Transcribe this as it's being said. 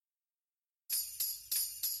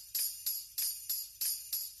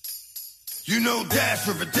You know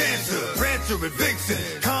Dasher and Dancer, Prancer and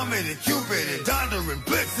Vixen, Comet and Cupid and Donder and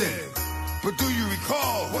Blitzen. But do you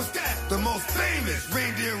recall, what's that? The most famous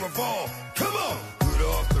reindeer of all. Come on!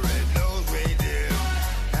 Rudolph the red-nosed reindeer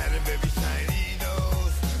had a very shiny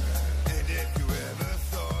nose. And if you ever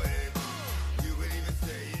saw it, you would even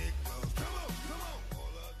say it glows. Come on,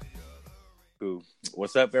 all of the other... Cool.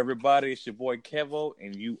 What's up, everybody? It's your boy Kevo,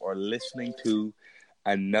 and you are listening to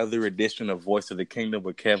another edition of Voice of the Kingdom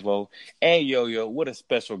with Kevo and Yo-Yo. What a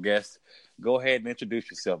special guest. Go ahead and introduce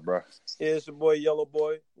yourself, bro. Yeah, it's your boy Yellow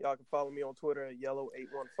Boy. Y'all can follow me on Twitter at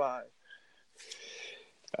Yellow815.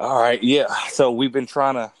 All right, yeah. So we've been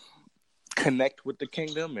trying to connect with the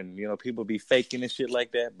kingdom, and people be faking and shit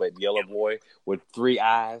like that. But Yellow Boy with 3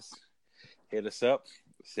 eyes hit us up,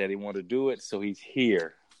 said he wanted to do it, so he's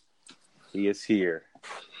here. He is here.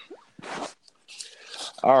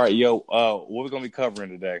 All right, yo. What we gonna be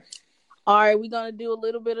covering today? All right, we're gonna do a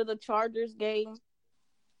little bit of the Chargers game,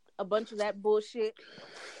 a bunch of that bullshit.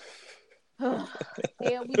 Yeah,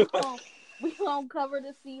 we gonna cover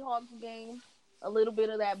the Seahawks game, a little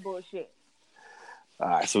bit of that bullshit. All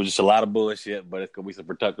right, so just a lot of bullshit, but it's gonna be some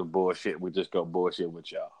productive bullshit. We just go bullshit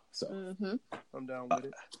with y'all. So I'm down with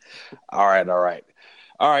it. All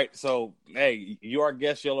right. So hey, you our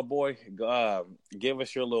guest, Yellow Boy. Give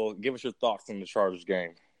us your thoughts on the Chargers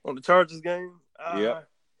game. On the Chargers game, Yep.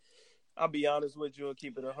 I'll be honest with you and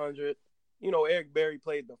keep it 100. Eric Berry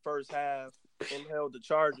played the first half and held the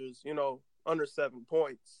Chargers, under 7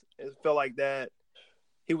 points. It felt like that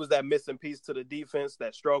he was that missing piece to the defense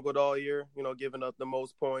that struggled all year, giving up the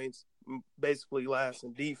most points, basically last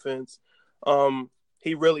in defense.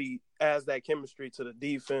 He really adds that chemistry to the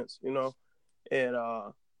defense, and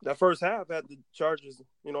that first half had the Chargers,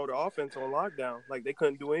 the offense on lockdown. Like, they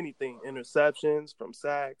couldn't do anything. Interceptions from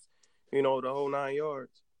sacks, the whole 9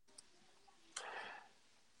 yards.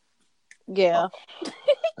 Yeah.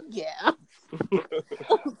 Yeah.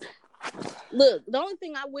 Look, the only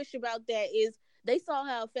thing I wish about that is they saw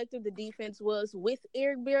how effective the defense was with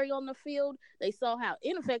Eric Berry on the field. They saw how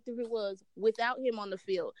ineffective it was without him on the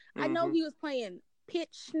field. I know he was playing pitch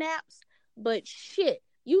snaps, but shit,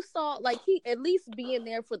 you saw he at least being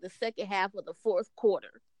there for the second half of the fourth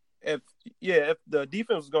quarter. If the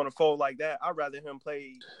defense was going to fold like that, I'd rather him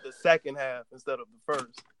play the second half instead of the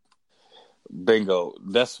first. Bingo.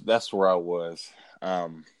 That's where I was.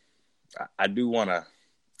 I do want to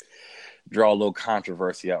draw a little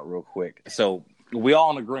controversy out real quick. So we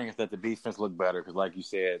all in agreement that the defense looked better because, like you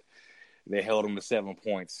said, they held them to 7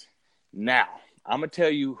 points. Now, I'm going to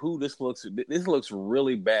tell you who this looks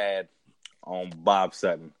really bad on Bob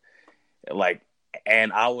Sutton.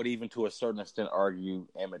 And I would even to a certain extent argue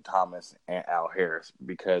Emmett Thomas and Al Harris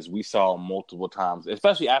because we saw multiple times,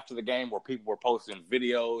 especially after the game where people were posting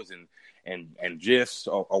videos and GIFs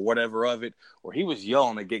or whatever of it, where he was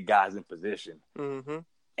yelling to get guys in position. Mm-hmm.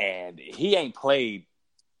 And he ain't played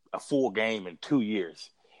a full game in 2 years.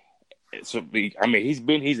 So, he's a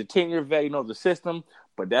 10-year vet, he knows the system,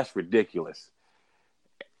 but that's ridiculous.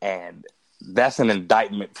 And that's an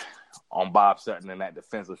indictment on Bob Sutton and that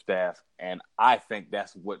defensive staff. And I think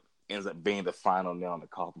that's what ends up being the final nail in the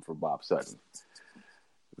coffin for Bob Sutton.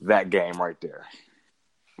 That game right there.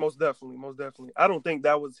 Most definitely. I don't think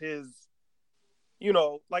that was his,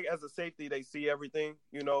 as a safety, they see everything,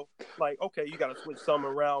 okay, you got to switch some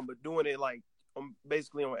around, but doing it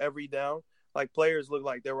basically on every down, players look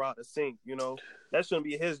like they were out of sync, that shouldn't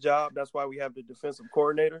be his job. That's why we have the defensive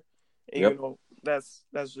coordinator. And, that's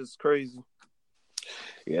just crazy.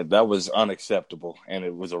 Yeah, that was unacceptable, and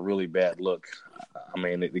it was a really bad look.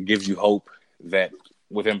 It gives you hope that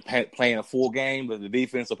with him playing a full game, that the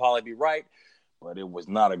defense will probably be right, but it was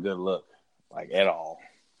not a good look, at all.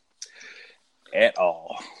 At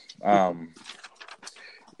all.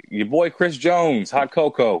 Your boy Chris Jones, Hot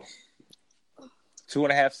Cocoa,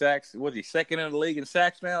 2.5 sacks. Was he second in the league in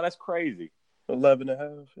sacks now? That's crazy.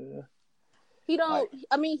 11.5, yeah. He don't.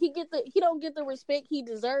 He don't get the respect he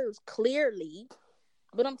deserves. Clearly,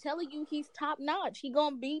 but I'm telling you, he's top notch. He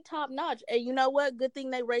gonna be top notch. And you know what? Good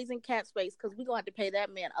thing they raising cap space because we gonna have to pay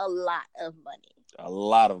that man a lot of money. A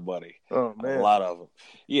lot of money. Oh man, a lot of them.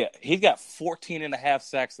 Yeah, he's got 14.5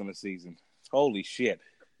 sacks in the season. Holy shit.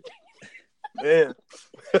 Man,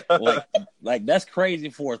 that's crazy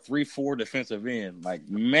for a 3-4 defensive end.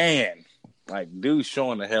 Dude,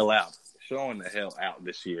 showing the hell out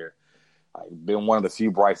this year. Been one of the few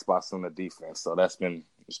bright spots on the defense, so it's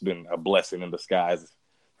been a blessing in disguise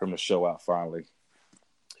from the show out finally.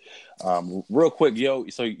 Real quick, yo,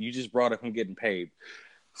 so you just brought up him getting paid.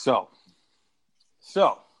 So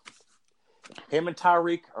him and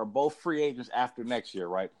Tyreek are both free agents after next year,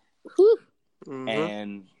 right? Whew. Mm-hmm.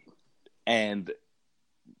 And and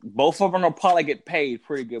both of them will probably get paid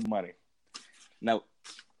pretty good money. Now,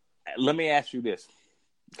 let me ask you this,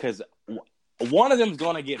 because one of them is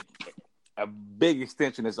going to get a big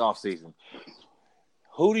extension this offseason.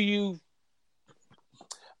 Who do you?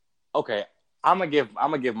 Okay, I'm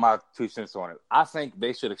gonna give my 2 cents on it. I think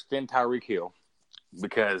they should extend Tyreek Hill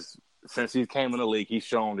because since he came in the league, he's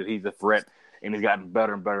shown that he's a threat and he's gotten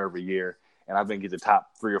better and better every year. And I think he's a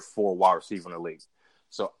top 3 or 4 wide receiver in the league.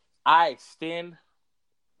 So I extend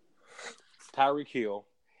Tyreek Hill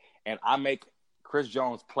and I make Chris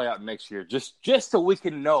Jones play out next year just so we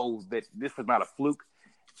can know that this was not a fluke.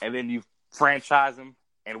 And then you franchise him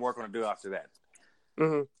and work on a deal after that.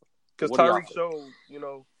 Because Tyreek showed,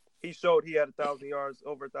 he showed he had 1,000 yards,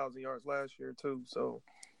 over 1,000 yards last year too. So,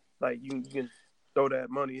 like, you can throw that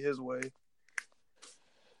money his way.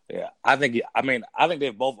 Yeah, I think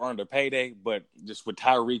they've both earned a payday, but just with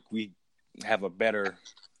Tyreek, we have a better,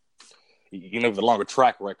 the longer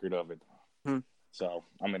track record of it. So,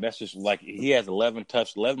 I mean, that's just like he has 11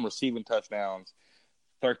 receiving touchdowns,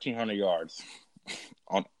 1,300 yards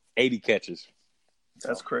on 80 catches.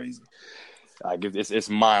 That's crazy. It's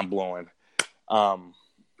mind blowing.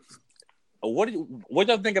 What do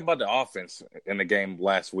y'all think about the offense in the game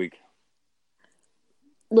last week?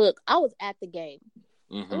 Look, I was at the game.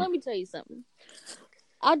 And let me tell you something.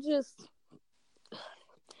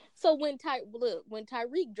 So when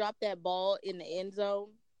Tyreek dropped that ball in the end zone,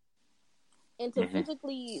 and to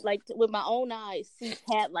physically, like, with my own eyes, see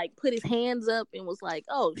Pat, like, put his hands up and was like,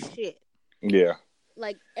 oh, shit. Yeah.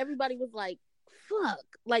 Like, everybody was like, fuck.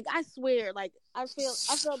 Like, I swear, like, I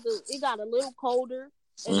felt it got a little colder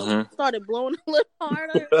and it started blowing a little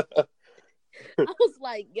harder. I was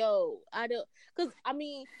like, yo, I don't, because, I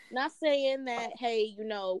mean, not saying that, hey,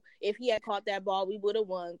 if he had caught that ball, we would have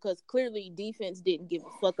won, because clearly defense didn't give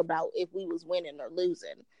a fuck about if we was winning or losing.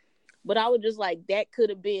 But I was just like, that could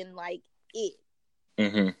have been, like, it.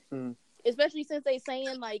 Especially since they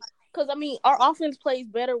saying, like, because, I mean, our offense plays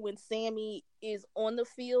better when Sammy is on the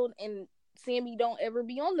field, and Sammy don't ever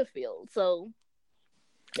be on the field, so.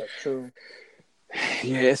 That's true.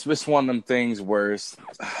 Yeah, it's just one of them things where it's...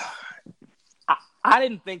 I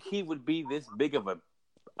didn't think he would be this big of a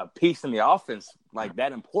piece in the offense, like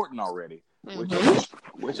that important already,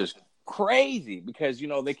 which is crazy because,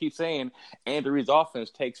 they keep saying Andy Reid's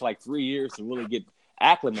offense takes like 3 years to really get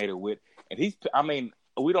acclimated with. And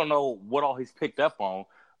we don't know what all he's picked up on,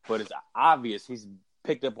 but it's obvious he's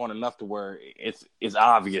picked up on enough to where it's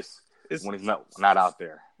obvious when he's not out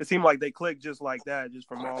there. It seemed like they clicked just like that, just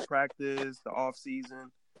from all practice, the off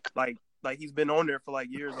season, like he's been on there for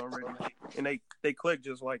like years already, and they click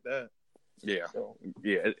just like that. Yeah,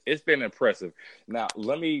 yeah, it's been impressive. Now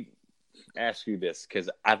let me ask you this,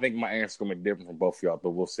 because I think my answer is gonna be different from both of y'all,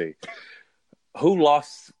 but we'll see. Who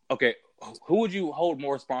lost? Okay, who would you hold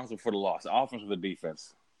more responsible for the loss, the offense or the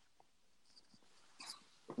defense?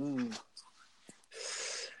 I'm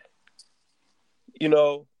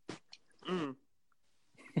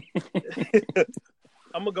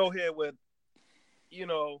gonna go ahead with,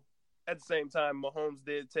 at the same time, Mahomes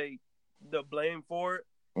did take the blame for it.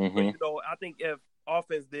 But, I think if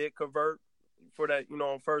offense did convert for that,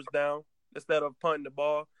 on first down instead of punting the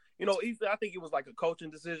ball, I think it was like a coaching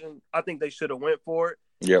decision. I think they should have went for it.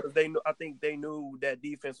 Yep. I think they knew that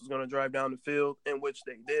defense was going to drive down the field, in which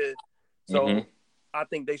they did. So I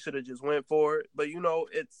think they should have just went for it. But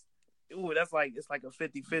it's like a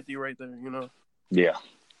 50-50 right there. Yeah.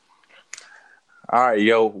 All right,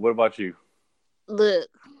 yo. What about you? Look,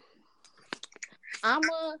 I'm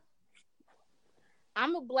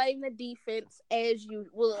gonna blame the defense as you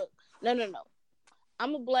will. No.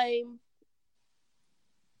 I'm gonna blame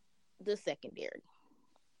the secondary.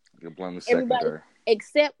 You blame the secondary. Everybody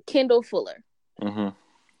except Kendall Fuller.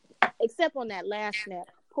 Except on that last snap,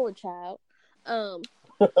 poor child. So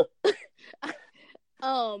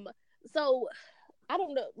I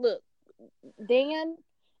don't know. Look, Dan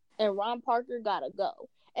and Ron Parker gotta go.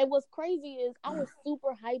 And what's crazy is I was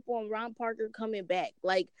super hype on Ron Parker coming back.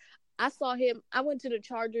 Like, I saw him. I went to the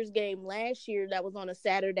Chargers game last year that was on a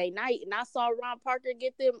Saturday night, and I saw Ron Parker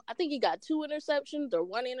get them. I think he got 2 interceptions or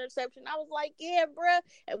 1 interception. I was like, yeah, bruh.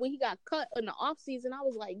 And when he got cut in the offseason, I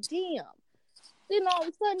was like, damn. Then all of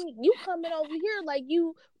a sudden, you coming over here like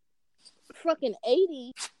you fucking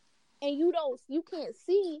 80, and you can't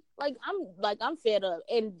see. I'm fed up.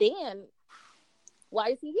 And then,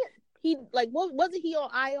 why is he here? He wasn't he on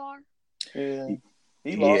IR? Yeah,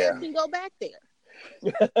 he lost. He can go back there.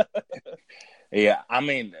 Yeah, I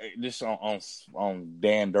mean, just on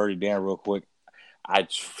Dirty Dan real quick. I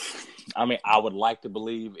would like to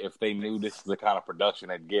believe if they knew this is the kind of production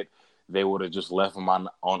they'd get, they would have just left him on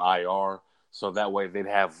IR. So that way they'd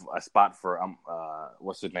have a spot for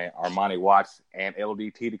what's his name, Armani Watts and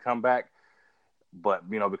LDT to come back. But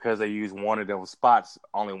because they use one of those spots,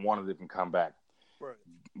 only one of them can come back. Right.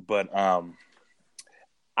 But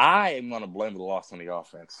I am going to blame the loss on the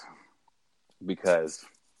offense because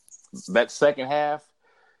that second half,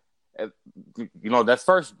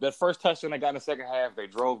 that first touchdown they got in the second half, they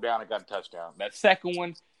drove down and got a touchdown. That second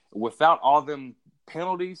one, without all them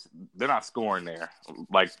penalties, they're not scoring there.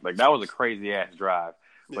 Like that was a crazy ass drive.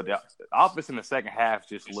 But the offense in the second half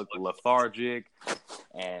just looked lethargic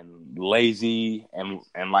and lazy,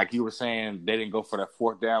 and like you were saying, they didn't go for that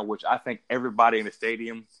fourth down, which I think everybody in the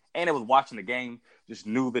stadium and that was watching the game just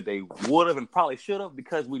knew that they would have and probably should have,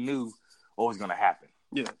 because we knew what was going to happen.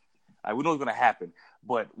 Yeah, we knew it was going to happen.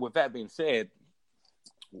 But with that being said,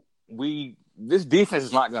 this defense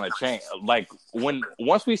is not going to change. Like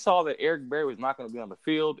once we saw that Eric Berry was not going to be on the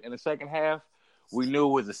field in the second half, we knew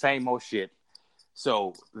it was the same old shit.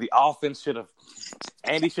 So the offense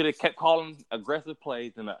Andy should have kept calling aggressive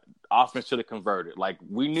plays, and the offense should have converted. Like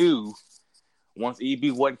we knew once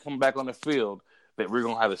EB wasn't coming back on the field that we were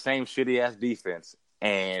going to have the same shitty ass defense,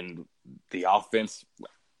 and the offense,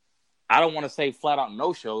 I don't want to say flat out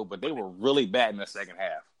no show, but they were really bad in the second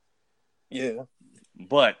half. Yeah.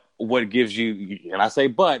 But what gives you, and I say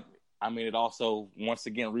but, I mean it also once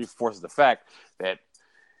again reinforces the fact that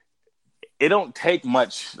it don't take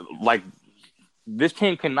much. Like this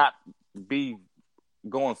team cannot be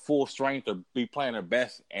going full strength or be playing their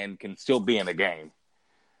best and can still be in the game.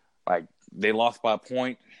 Like they lost by a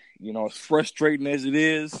point, as frustrating as it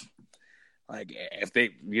is. Like if they,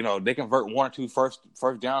 they convert one or two first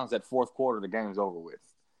downs that fourth quarter, the game's over with.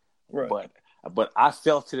 Right. But I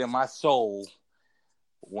felt it in my soul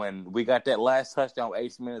when we got that last touchdown with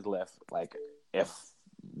 8 minutes left. Like if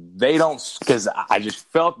they don't, because I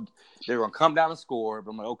just felt they were gonna come down and score.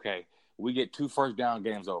 But I'm like, okay, we get 2 first down,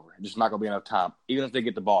 game's over. It's just not gonna be enough time, even if they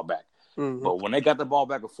get the ball back. Mm-hmm. But when they got the ball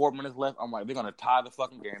back with 4 minutes left, I'm like, they're gonna tie the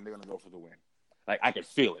fucking game. They're gonna go for the win. Like I could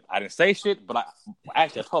feel it. I didn't say shit, but I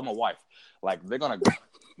told my wife, like they're gonna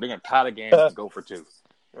tie the game and go for 2.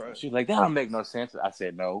 Right. She's like, that don't make no sense. I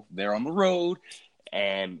said, no, they're on the road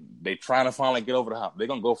and they trying to finally get over the hump. They're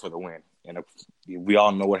gonna go for the win, and we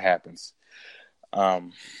all know what happens.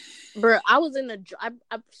 Bro, I swear I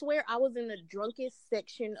was in the drunkest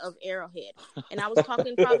section of Arrowhead, and I was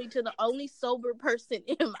talking probably to the only sober person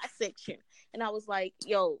in my section, and I was like,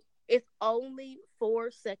 yo, it's only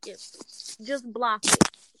 4 seconds, just block it.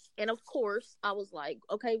 And of course I was like,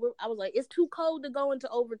 okay, it's too cold to go into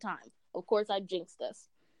overtime. Of course I jinxed us.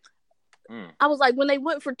 I was like, when they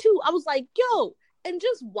went for 2, I was like, yo, and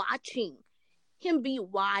just watching him be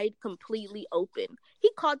wide, completely open,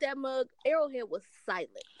 he caught that mug. Arrowhead was silent.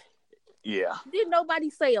 Yeah. Didn't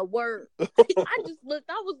nobody say a word. I just looked.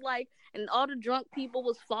 I was like, and all the drunk people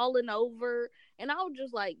was falling over. And I was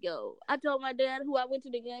just like, yo, I told my dad, who I went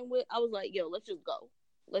to the game with, I was like, yo, let's just go.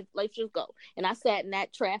 Let's just go. And I sat in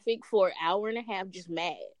that traffic for an hour and a half just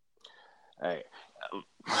mad. Hey,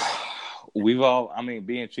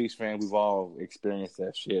 being Chiefs fans, we've all experienced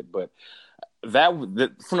that shit. But from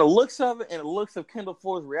the looks of it and the looks of Kendall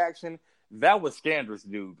Ford's reaction, that was Scandrick's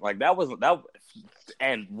dude. Like that,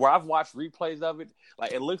 and where I've watched replays of it,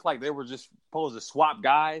 like it looks like they were just supposed to swap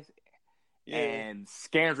guys, and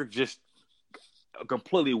Scandrick just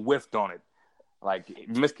completely whiffed on it, like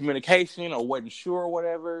miscommunication or wasn't sure or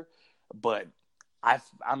whatever. But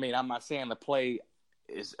I'm not saying the play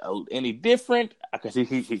is any different because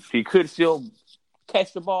he could still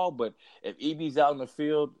catch the ball, but if EB's out in the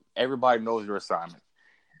field, everybody knows your assignment,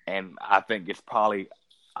 and I think it's probably.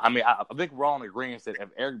 I think we're all in agreement that if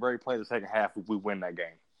Eric Berry plays the second half, we win that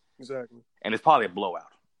game. Exactly. And it's probably a blowout.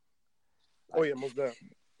 Oh yeah, most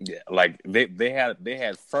definitely. Yeah, like they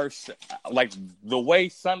had first, like the way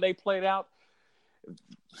Sunday played out,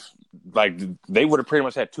 like they would have pretty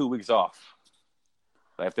much had 2 weeks off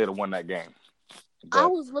if they'd have won that game. But I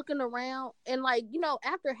was looking around and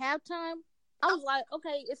after halftime, I was like,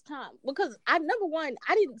 okay, it's time. Because number one,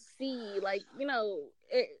 I didn't see,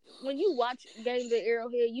 when you watch games at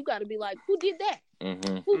Arrowhead, you got to be like, who did that?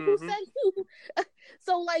 Mm-hmm. Who said who?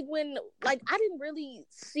 So, I didn't really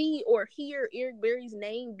see or hear Eric Berry's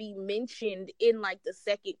name be mentioned in, the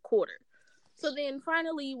second quarter. So then,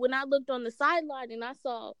 finally, when I looked on the sideline and I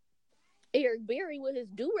saw Eric Berry with his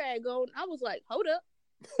do-rag on, I was like, hold up.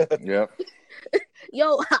 Yeah.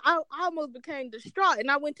 Yo, I almost became distraught,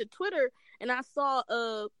 and I went to Twitter and I saw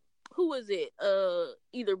who was it?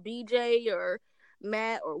 Either BJ or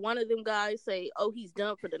Matt or one of them guys say, "Oh, he's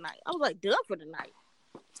done for the night." I was like, "Done for the night,"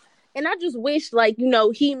 and I just wish,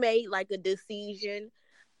 he made a decision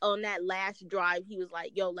on that last drive, he was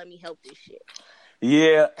like, "Yo, let me help this shit."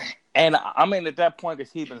 Yeah, and I mean at that point,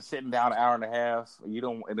 because he's been sitting down an hour and a half,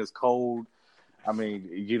 and it's cold. I mean,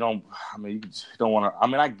 you don't want to. I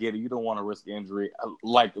mean, I get it. You don't want to risk injury.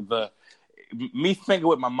 Like me thinking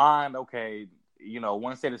with my mind, okay,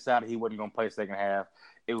 once they decided he wasn't going to play second half,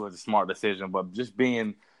 it was a smart decision. But just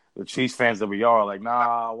being the Chiefs fans that we are, like,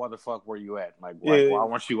 nah, what the fuck were you at? Like why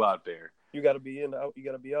weren't you out there? You got to be you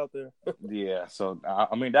got to be out there. Yeah. So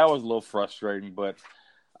I mean, that was a little frustrating, but.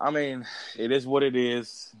 I mean, it is what it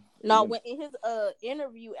is. No, when in his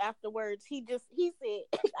interview afterwards, he said,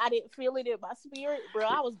 "I didn't feel it in my spirit, bro.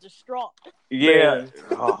 I was distraught." Yeah,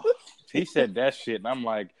 he said that shit, and I'm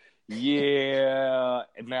like, yeah.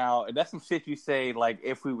 Now that's some shit you say, like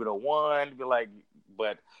if we would have won, be like,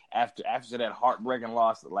 but after that heartbreaking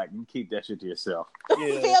loss, like you keep that shit to yourself.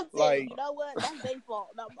 Yeah, like you know what? That's their fault,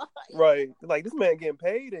 not mine. Right, like this man getting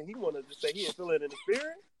paid, and he wanted to say he didn't feel it in the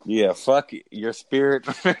spirit. Yeah, fuck it. Your spirit.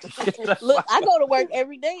 Look, I go to work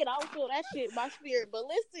every day and I don't feel that shit in my spirit. But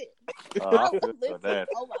listen, that.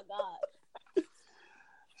 Oh my god.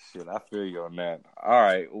 Shit, I feel you on that. All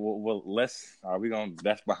right, well let's.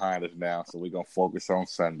 That's behind us now, so we're gonna focus on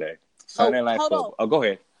Sunday. Sunday night football. Oh, go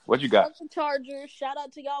ahead. What you got? Chargers. Shout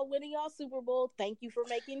out to y'all winning y'all Super Bowl. Thank you for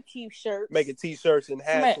making Q-shirts. Making T-shirts and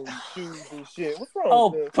hats and shoes and shit. What's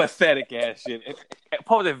wrong with this? Pathetic ass shit.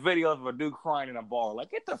 Posting videos of a dude crying in a bar. Like,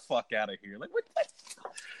 get the fuck out of here. Like, what?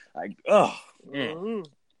 Like,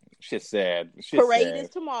 shit's sad. Parade is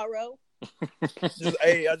tomorrow. I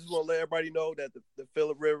just want to let everybody know that the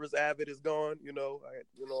Phillip Rivers Avid is gone.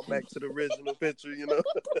 I'm back to the original picture.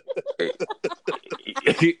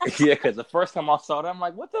 Yeah, because the first time I saw that, I'm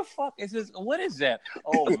like, what the fuck is this? What is that?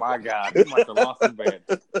 Oh my god, he must have lost his bed.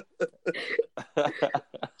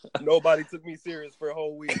 Nobody took me serious for a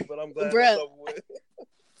whole week, but I'm glad it's over with.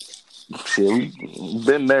 Shit, we've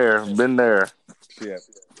been there. Shit.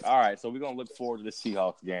 All right, so we're gonna look forward to the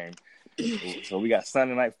Seahawks game. So we got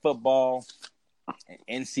Sunday night football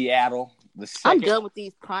in Seattle. I'm done with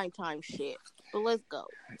these primetime shit, but let's go.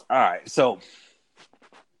 All right, so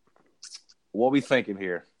what we thinking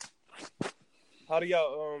here? How do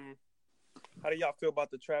y'all feel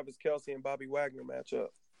about the Travis Kelce and Bobby Wagner matchup?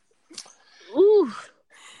 Ooh,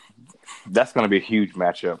 that's gonna be a huge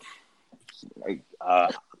matchup. Like,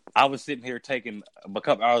 I was sitting here a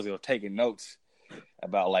couple hours ago taking notes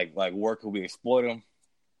about like where could we exploit them.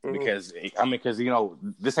 Because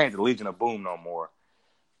this ain't the Legion of Boom no more,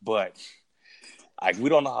 but like we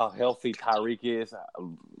don't know how healthy Tyreek is.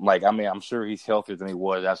 Like I'm sure he's healthier than he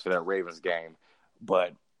was after that Ravens game,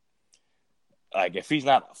 but like if he's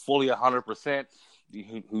not fully 100%,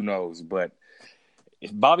 who knows? But if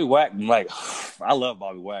Bobby Wagner, like I love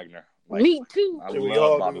Bobby Wagner. Like, me too. I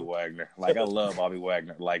love Bobby Wagner. Like I love Bobby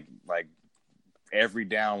Wagner. Like every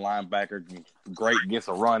down linebacker, great, gets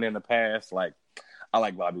a run in the pass. Like. I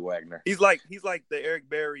like Bobby Wagner. He's like the Eric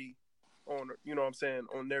Berry on,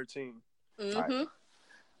 on their team. Mm-hmm.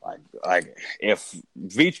 Like if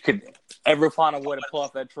Veach could ever find a way to pull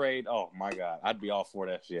off that trade, oh my god, I'd be all for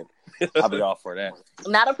that shit. I'd be all for that.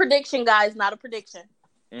 Not a prediction, guys. Not a prediction.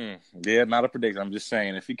 Yeah, not a prediction. I'm just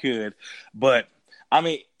saying if he could. But I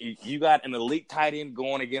mean, you got an elite tight end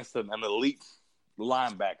going against an elite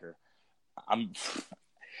linebacker. I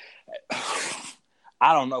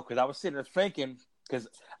don't know because I was sitting there thinking. Because,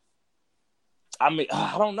 I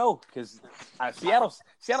don't know. Because Seattle's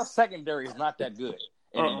secondary is not that good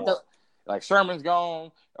anymore. Like, Sherman's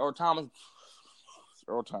gone. Earl Thomas,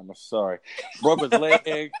 sorry. Broke his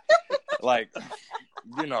leg. Like,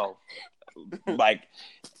 like,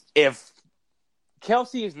 if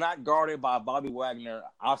Kelce is not guarded by Bobby Wagner,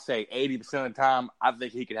 I'll say 80% of the time, I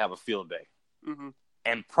think he could have a field day. Mm-hmm.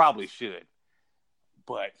 And probably should.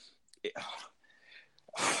 But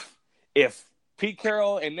if Pete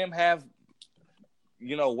Carroll and them have,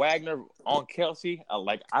 Wagner on Kelce,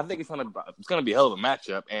 I think it's gonna be a hell of a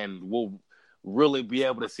matchup, and we'll really be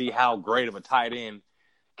able to see how great of a tight end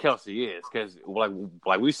Kelce is, because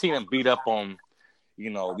like we've seen him beat up on,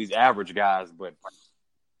 these average guys, but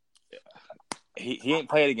he ain't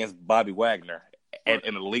played against Bobby Wagner, and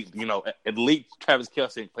elite Travis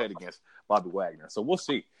Kelce ain't played against Bobby Wagner, so we'll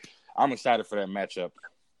see. I'm excited for that matchup.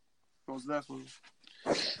 Most definitely.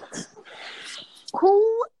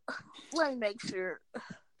 Let me make sure.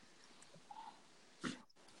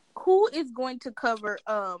 Who is going to cover?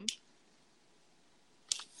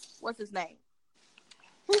 What's his name?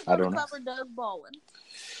 Who's going to cover Doug Baldwin?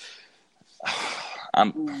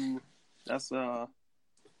 That's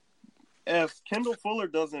if Kendall Fuller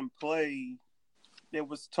doesn't play, there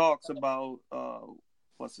was talks about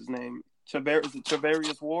what's his name, Is it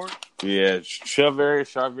Charvarius Ward? Yeah,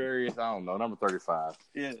 Charvarius, I don't know, number 35.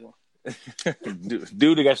 Yeah.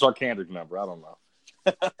 Dude that got Sarkandrick's number, I don't know.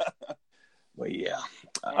 But yeah,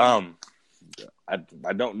 I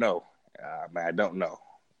don't know. Man, I don't know.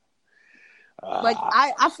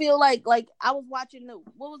 I feel like I was watching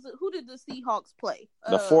what was it? Who did the Seahawks play?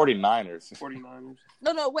 The 49ers. 49ers.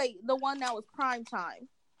 No, wait, the one that was prime time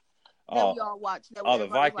that we all watched. The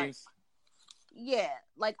Vikings. Yeah,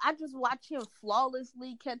 I just watched him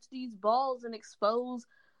flawlessly catch these balls and expose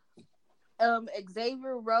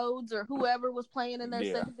Xavier Rhodes or whoever was playing in their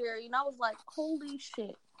secondary, and I was like, holy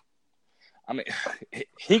shit. I mean,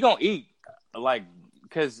 he gonna eat,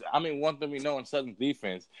 because, one thing we know in Southern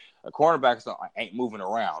defense, a cornerbacks ain't moving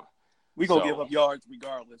around. We gonna give up yards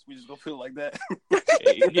regardless. We just gonna feel like that.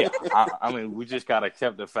 Yeah, we just gotta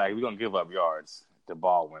accept the fact we're gonna give up yards to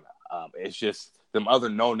Baldwin. It's just them other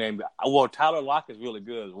no-name. Well, Tyler Lockett is really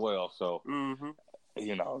good as well. So,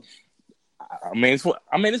 it's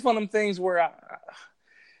one of them things where I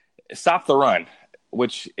stop the run,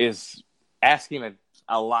 which is asking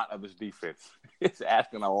a lot of his defense. It's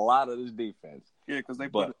asking a lot of his defense. Yeah, because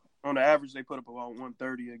on the average they put up about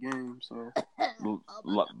 130 a game. So, the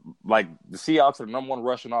Seahawks are the number one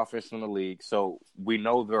rushing offense in the league, so we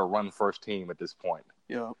know they're a run-first team at this point.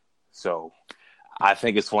 Yeah. So, I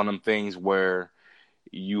think it's one of them things where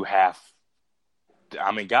you have.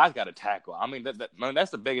 Guys got to tackle.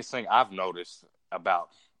 That's the biggest thing I've noticed about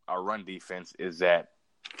our run defense is that,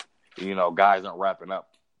 guys aren't wrapping up.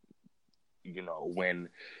 When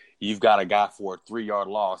you've got a guy for a 3-yard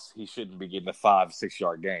loss, he shouldn't be getting a 5-6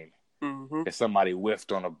 yard gain. Mm-hmm. If somebody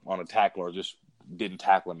whiffed on a tackle or just didn't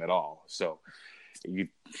tackle him at all. So, this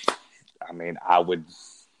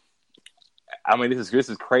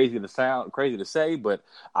is crazy to say, but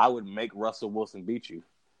I would make Russell Wilson beat you.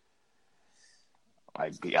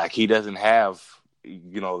 Like he doesn't have,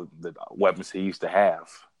 the weapons he used to have.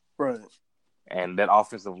 Right. And that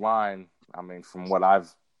offensive line, from what I've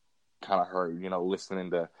kind of heard,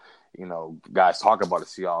 listening to, guys talk about the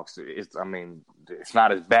Seahawks, it's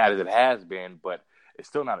not as bad as it has been, but it's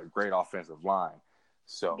still not a great offensive line.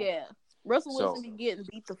 So yeah, Russell Wilson be getting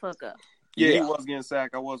beat the fuck up. Yeah, he was getting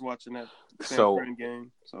sacked. I was watching that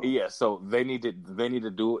game. So they need to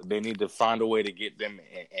do it. They need to find a way to get them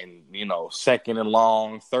and second and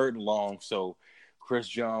long, third and long, so Chris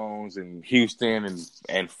Jones and Houston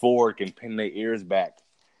and Ford can pin their ears back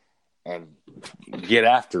and get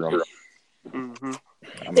after them. Mm-hmm.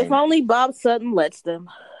 If only Bob Sutton lets them.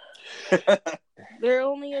 They're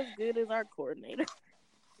only as good as our coordinator.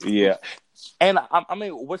 Yeah, and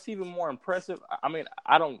what's even more impressive? I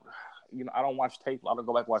don't watch tape. I don't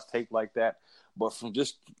go back and watch tape like that. But from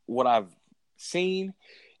just what I've seen,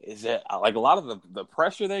 is that a lot of the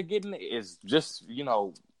pressure they're getting is just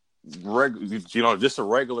just a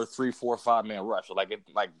regular 3, 4, 5 man rush.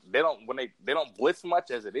 They don't blitz much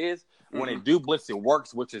as it is. Mm-hmm. When they do blitz, it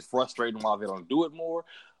works, which is frustrating while they don't do it more.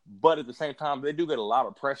 But at the same time, they do get a lot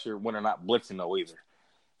of pressure when they're not blitzing though either.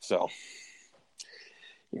 So,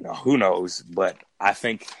 who knows? But I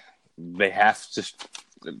think they have to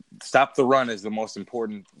stop the run is the most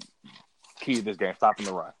important key to this game. Stopping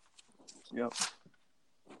the run. Yep.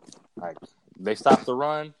 They stop the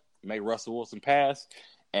run, make Russell Wilson pass,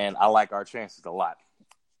 and I like our chances a lot.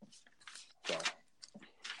 So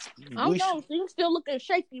I don't know. Things still looking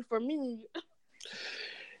shaky for me.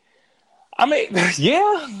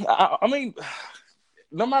 Yeah.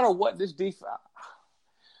 No matter what this defense,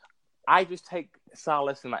 I just take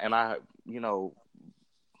solace and I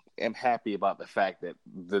am happy about the fact that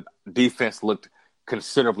the defense looked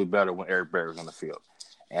considerably better when Eric Berry was on the field.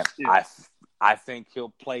 And I think he'll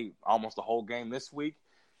play almost the whole game this week.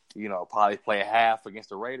 Probably play a half against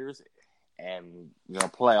the Raiders. And,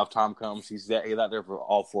 playoff time comes, he's out there for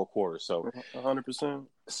all 4 quarters. So 100%.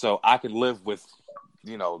 So I can live with,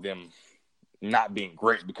 them not being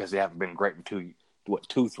great because they haven't been great in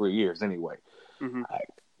 2-3 years anyway. Mm-hmm.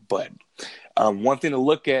 But one thing to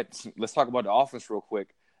look at, let's talk about the offense real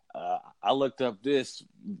quick. I looked up this.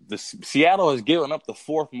 Seattle has given up the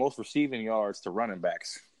 4th most receiving yards to running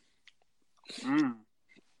backs. Mm.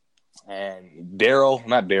 And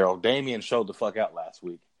Damian showed the fuck out last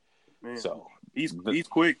week. Man, so he's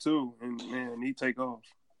quick too, and man, he take off.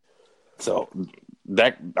 So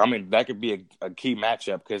that could be a key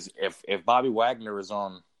matchup because if Bobby Wagner is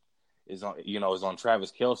on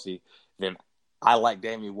Travis Kelce, then I like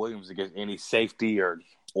Damian Williams against any safety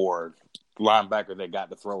or linebacker they got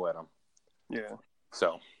to throw at him. Yeah.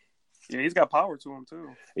 So. Yeah, he's got power to him too.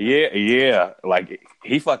 Yeah.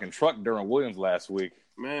 He fucking trucked during Williams last week.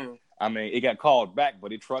 Man. It got called back,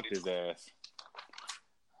 but he trucked his ass.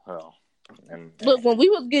 Oh. And Look, when we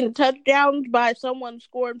was getting touchdowns by someone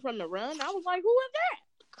scoring from the run, I was like, "Who is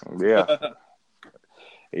that?"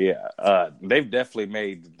 Yeah. They've definitely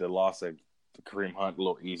made the loss of Kareem Hunt a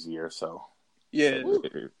little easier. So Yeah.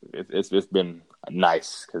 it's been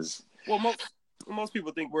nice because most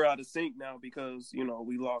people think we're out of sync now because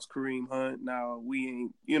we lost Kareem Hunt. Now we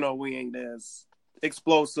ain't as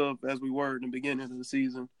explosive as we were in the beginning of the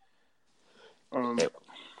season.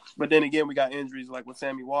 But then again, we got injuries like with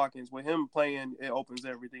Sammy Watkins. With him playing, it opens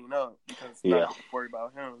everything up because not to worry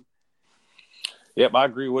about him. Yep, I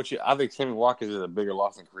agree with you. I think Sammy Watkins is a bigger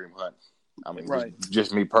loss than Kareem Hunt. I mean,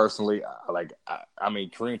 just me personally, I mean,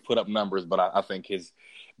 Kareem put up numbers, but I think his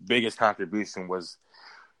biggest contribution was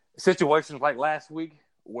situations like last week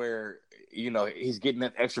where, he's getting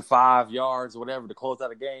that extra 5 yards or whatever to close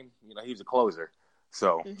out a game. He was a closer.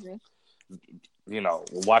 So,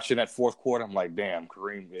 watching that fourth quarter, I'm like, damn,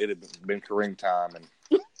 Kareem, it had been Kareem time. And,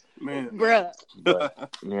 man, bruh. But,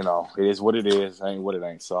 it is what it is. Ain't what it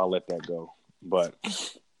ain't. So I'll let that go. But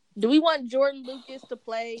do we want Jordan Lucas to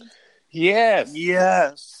play? Yes.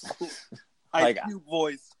 Like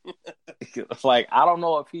voice. Like I don't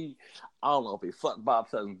know if he fucked Bob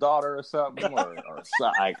Sutton's daughter or something, or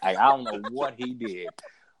something. I don't know what he did,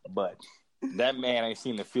 but that man ain't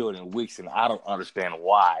seen the field in weeks, and I don't understand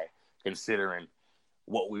why, considering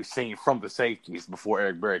what we've seen from the safeties before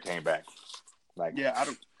Eric Berry came back. Like, yeah,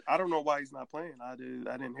 I don't know why he's not playing. I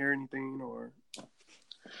didn't hear anything or.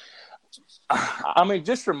 I mean,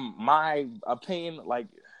 just from my opinion,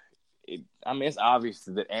 it's obvious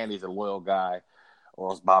that Andy's a loyal guy, or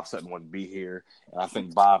else Bob Sutton wouldn't be here. And I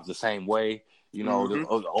think Bob's the same way. The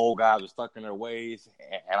old guys are stuck in their ways,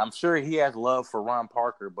 and I'm sure he has love for Ron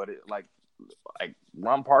Parker, but like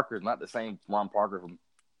Ron Parker is not the same Ron Parker from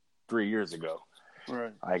 3 years ago.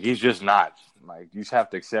 Right. Like he's just not. Like you just have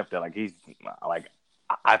to accept that. Like he's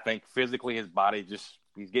I think physically his body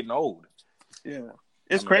he's getting old. Yeah.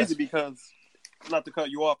 It's crazy because, not to cut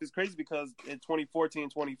you off, it's crazy because in 2014,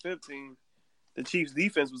 2015, the Chiefs'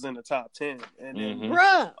 defense was in the top 10. And then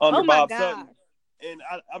under Bob Sutton. And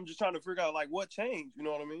I'm just trying to figure out, what changed? You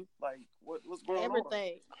know what I mean? What's going on?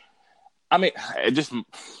 Everything. I mean,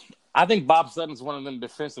 I think Bob Sutton's one of them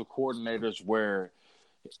defensive coordinators where,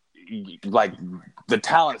 the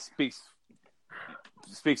talent speaks,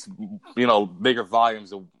 bigger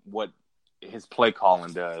volumes of what his play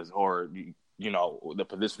calling does, or the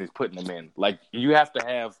position he's putting them in. Like, you have to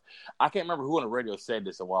have – I can't remember who on the radio said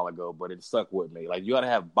this a while ago, but it stuck with me. Like, you got to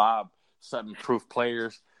have Bob Sutton-proof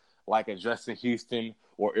players like a Justin Houston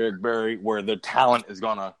or Eric Berry where their talent is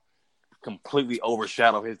going to completely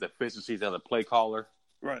overshadow his deficiencies as a play caller.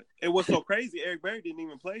 Right. It was so crazy. Eric Berry didn't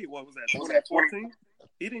even play. What was that, 2014?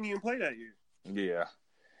 He didn't even play that year. Yeah.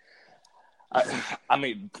 I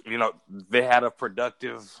mean, they had a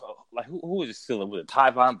productive, who was it still? Was it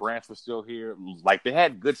Tyvon Branch was still here? Like, they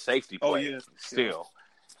had good safety play still.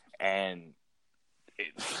 Yeah. And,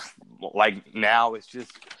 now it's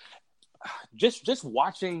just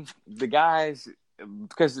watching the guys,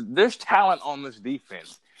 because there's talent on this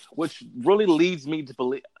defense, which really leads me to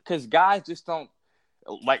believe, because guys just don't,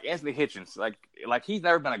 like Anthony Hitchens, like he's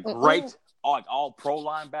never been a great all-pro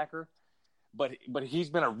linebacker, but he's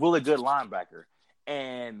been a really good linebacker,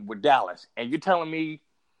 and with Dallas. And you're telling me,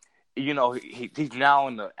 he's now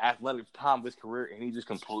in the athletic time of his career, and he just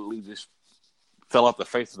completely just fell off the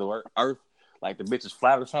face of the earth, like the bitch is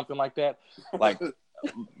flat or something like that. I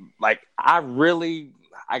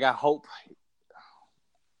got hope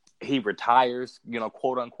he retires,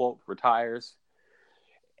 quote unquote retires,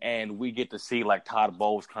 and we get to see Todd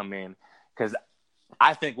Bowles come in, because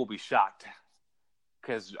I think we'll be shocked.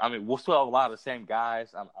 Because, we'll still have a lot of the same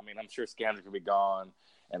guys. I'm sure Scandrick will be gone,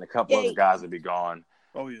 and a couple other guys will be gone.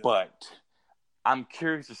 Oh, yeah. But I'm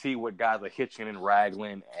curious to see what guys like Hitchin and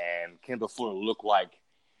Ragland and Kendall Fuller look like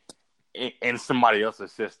in somebody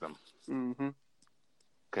else's system.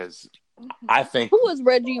 Because I think... Who is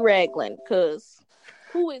Reggie Ragland? Because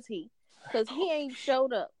who is he? Because he ain't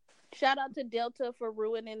showed up. Shout out to Delta for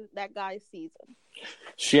ruining that guy's season.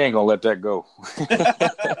 She ain't going to let that go.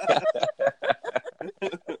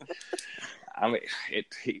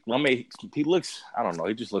 He looks, I don't know,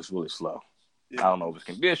 he just looks really slow. Yeah. I don't know if it's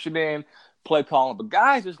conditioning, play calling, but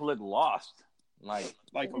guys just look lost.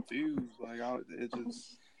 Confused. It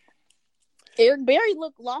just... Eric Berry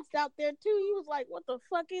looked lost out there, too. He was like, what the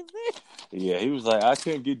fuck is this? Yeah, he was like, I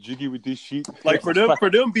can't get jiggy with this shit. For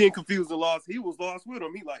them being confused and lost, he was lost with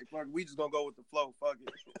them. He fuck, we just gonna go with the flow. Fuck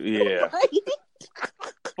it. Yeah.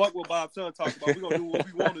 Fuck what Bob Sutton talked about. We gonna do what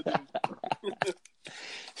we want to do.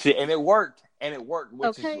 See, and it worked,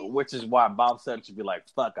 which is why Bob Sutton should be like,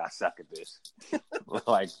 fuck, I suck at this.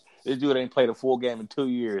 This dude ain't played a full game in 2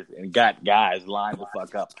 years and got guys lined the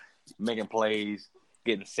fuck up, making plays,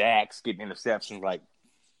 getting sacks, getting interceptions. Like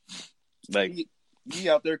he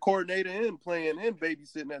out there coordinating and playing and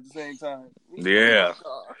babysitting at the same time. Yeah.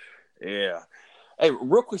 Yeah. Hey,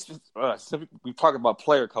 real quick, since we talk about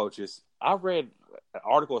player coaches, I read an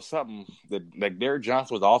article or something that Derek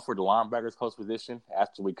Johnson was offered the linebackers coach position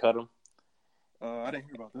after we cut him. I didn't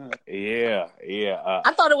hear about that. Yeah.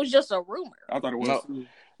 I thought it was just a rumor. I thought it was.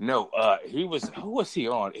 No. He was. Who was he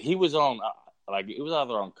on? He was on. Like it was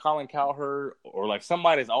either on Colin Cowherd or like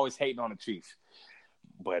somebody that's always hating on the Chiefs.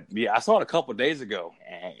 But yeah, I saw it a couple of days ago,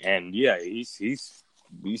 and yeah, he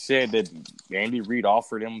said that Andy Reid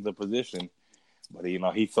offered him the position, but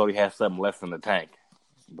he thought he had something left in the tank.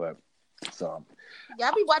 But so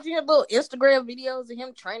y'all be watching his little Instagram videos of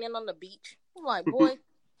him training on the beach. I'm like, boy,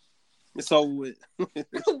 it's over with. Right?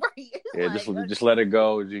 Yeah, Like, just let it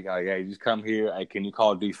go. Hey, just come here. Hey, can you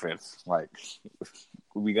call defense? Like,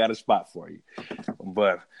 we got a spot for you.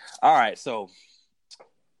 But all right,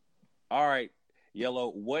 Yellow.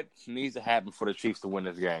 What needs to happen for the Chiefs to win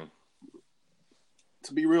this game?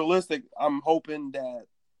 To be realistic, I'm hoping that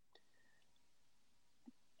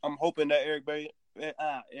Eric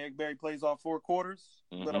Berry plays all 4 quarters,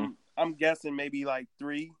 but I'm guessing maybe like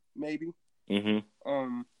 3, maybe.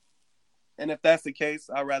 Mm-hmm. And if that's the case,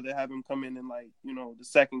 I'd rather have him come in like the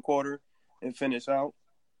second quarter and finish out.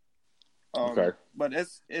 Okay. But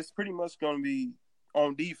it's pretty much going to be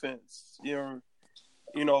on defense.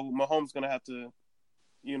 Mahomes going to have to,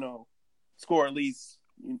 score at least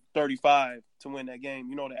 35 to win that game.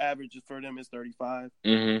 The average for them is 35.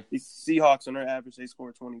 Mm-hmm. The Seahawks on their average, they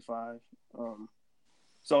score 25.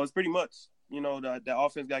 So it's pretty much, the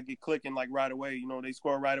offense got to get clicking like right away. They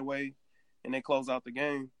score right away and they close out the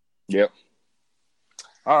game. Yep.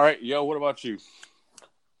 All right, yo, what about you?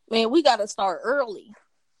 Man, we got to start early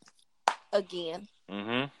again.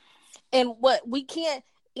 Mm-hmm. And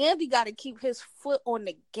Andy got to keep his foot on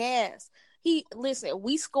the gas.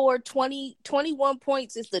 We scored 21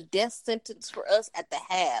 points is the death sentence for us at the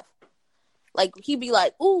half. Like, he'd be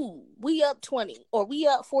like, ooh, we up 20 or we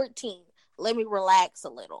up 14. Let me relax a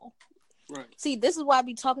little. Right. See, this is why I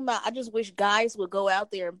be talking about, I just wish guys would go out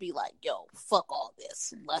there and be like, yo, fuck all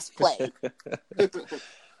this. Let's play.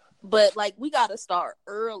 But, like, we got to start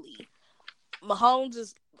early.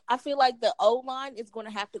 Mahomes I feel like the O-line is going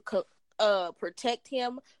to have to protect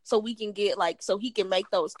him so we can get, so he can make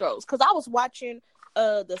those throws. Because I was watching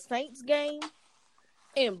the Saints game,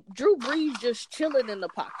 and Drew Brees just chilling in the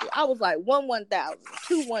pocket. I was like, 1,000,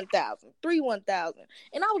 2,000, 3,000.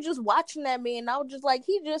 And I was just watching that man, and I was just like,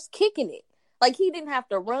 he just kicking it. Like, he didn't have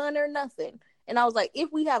to run or nothing. And I was like,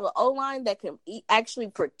 if we have an O-line that can actually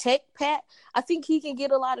protect Pat, I think he can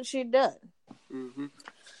get a lot of shit done. Mm-hmm.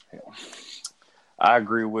 Yeah. I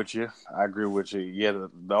agree with you. Yeah,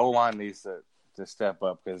 the O-line needs to step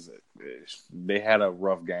up because they had a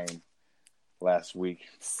rough game last week.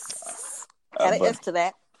 Gotta S to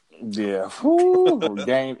that. Yeah.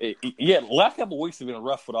 Game. Last couple of weeks have been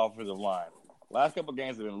rough for the offensive line. Last couple of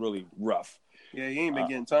games have been really rough. Yeah, he ain't been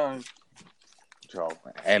getting time.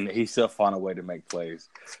 And he still found a way to make plays.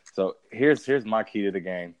 So here's my key to the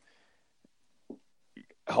game.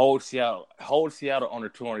 Hold Seattle under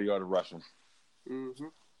 200 yards rushing. Mm-hmm.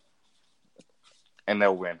 And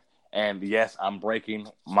they'll win. And yes, I'm breaking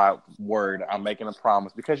my word. I'm making a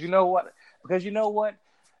promise because you know what?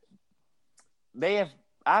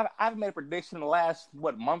 I've made a prediction in the last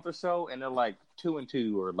month or so, and they're like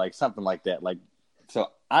 2-2 or like something like that.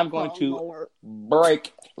 So I'm going to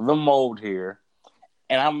break the mold here,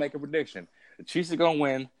 and I'll make a prediction. The Chiefs are going to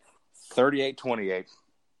win 38-28,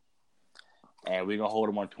 and we're going to hold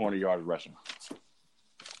them on 20 yards rushing.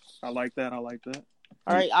 I like that. All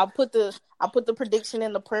right, I'll put the prediction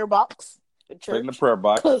in the prayer box. Put it in the prayer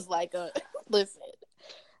box. Cause listen,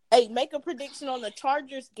 hey, make a prediction on the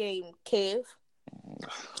Chargers game, Kev.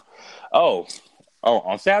 Oh,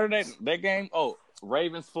 on Saturday that game. Oh,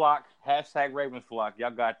 Ravens flock. # Ravens flock.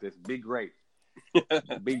 Y'all got this. Be great.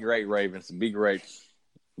 Be great, Ravens. Be great.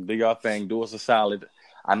 Do y'all thing. Do us a solid.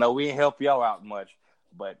 I know we ain't help y'all out much,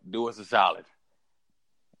 but do us a solid.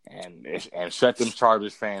 And shut them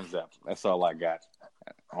Chargers fans up. That's all I got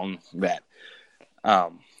on that.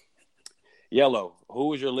 Yellow, who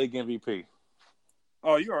was your league MVP?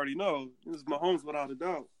 Oh, you already know. This is Mahomes without a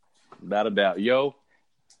doubt. Without a doubt. Yo.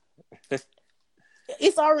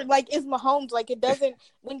 It's already it's Mahomes. It doesn't,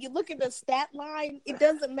 when you look at the stat line, it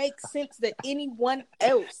doesn't make sense that anyone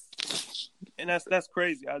else. And that's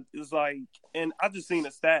crazy. And I just seen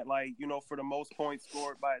a stat, for the most points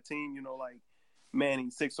scored by a team,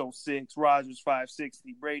 Manning 606, Rodgers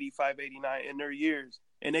 560, Brady 589 in their years.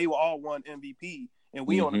 and they all won MVP, and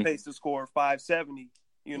we on the pace to score 570.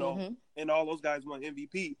 You know, and all those guys won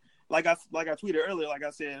MVP. Like I tweeted earlier, like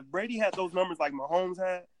I said, if Brady had those numbers like Mahomes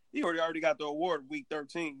had, he already got the award week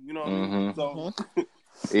 13. You know what I mean? So.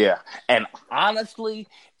 Yeah, and honestly,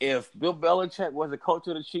 if Bill Belichick was the coach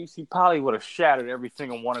of the Chiefs, he probably would have shattered every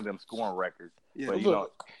single one of them scoring records. Yeah,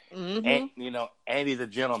 but and he's a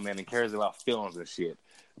gentleman and cares about feelings and shit.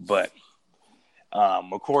 But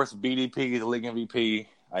of course, BDP is the league MVP.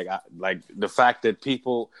 Like the fact that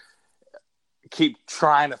people keep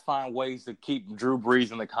trying to find ways to keep Drew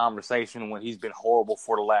Brees in the conversation when he's been horrible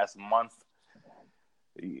for the last month.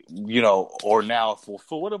 You know, or now for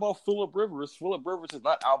what about Phillip Rivers? Phillip Rivers has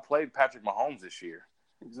not outplayed Patrick Mahomes this year.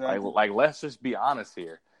 Exactly. Like let's just be honest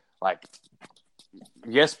here. Like,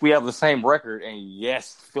 yes, we have the same record, and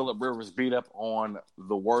yes, Phillip Rivers beat up on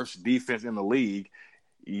the worst defense in the league.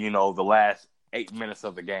 You know, the last 8 minutes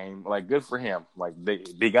of the game. Like, good for him. Like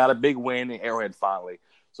they got a big win in Arrowhead finally,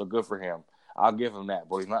 so good for him. I'll give him that.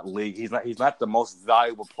 But he's not the most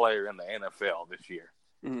valuable player in the NFL this year.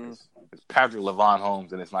 It's Patrick LeVon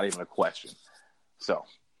Holmes, and it's not even a question. So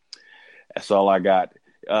that's all I got.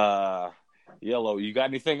 Yellow, you got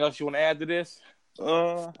anything else you want to add to this?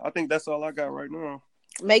 I think that's all I got right now.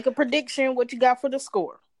 Make a prediction. What you got for the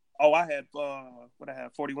score? Oh, I had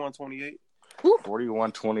 41-28.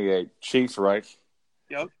 41-28. Chiefs, right?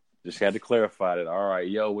 Yep. Just had to clarify that. All right,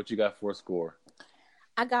 what you got for a score?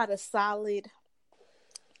 I got a solid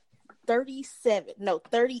 37. No,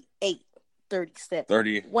 38. 37.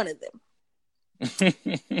 30. One of them.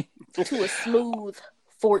 To a smooth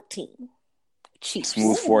 14. Chiefs.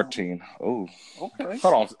 Smooth 14. Oh. Okay.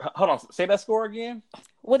 Hold on. Say that score again.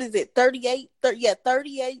 What is it? 38?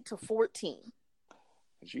 38-14.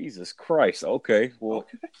 Jesus Christ. Okay. Well,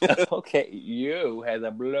 okay. You had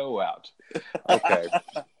a blowout. Okay.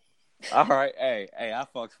 All right. Hey, I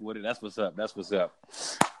fucks with it. That's what's up.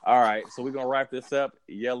 All right. So we're going to wrap this up.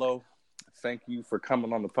 Yellow, thank you for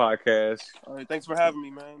coming on the podcast. All right. Thanks for having me,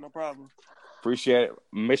 man. No problem. Appreciate it.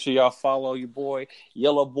 Make sure y'all follow your boy,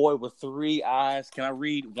 Yellow Boy with 3 eyes. Can I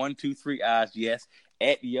read 1, 2, 3 eyes? Yes.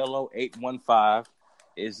 At Yellow815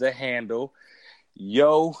 is the handle.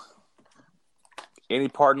 Yo, any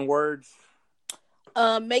parting words?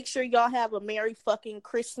 Make sure y'all have a Merry fucking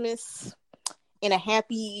Christmas and a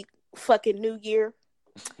happy fucking New Year.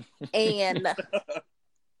 And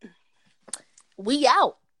we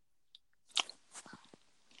out.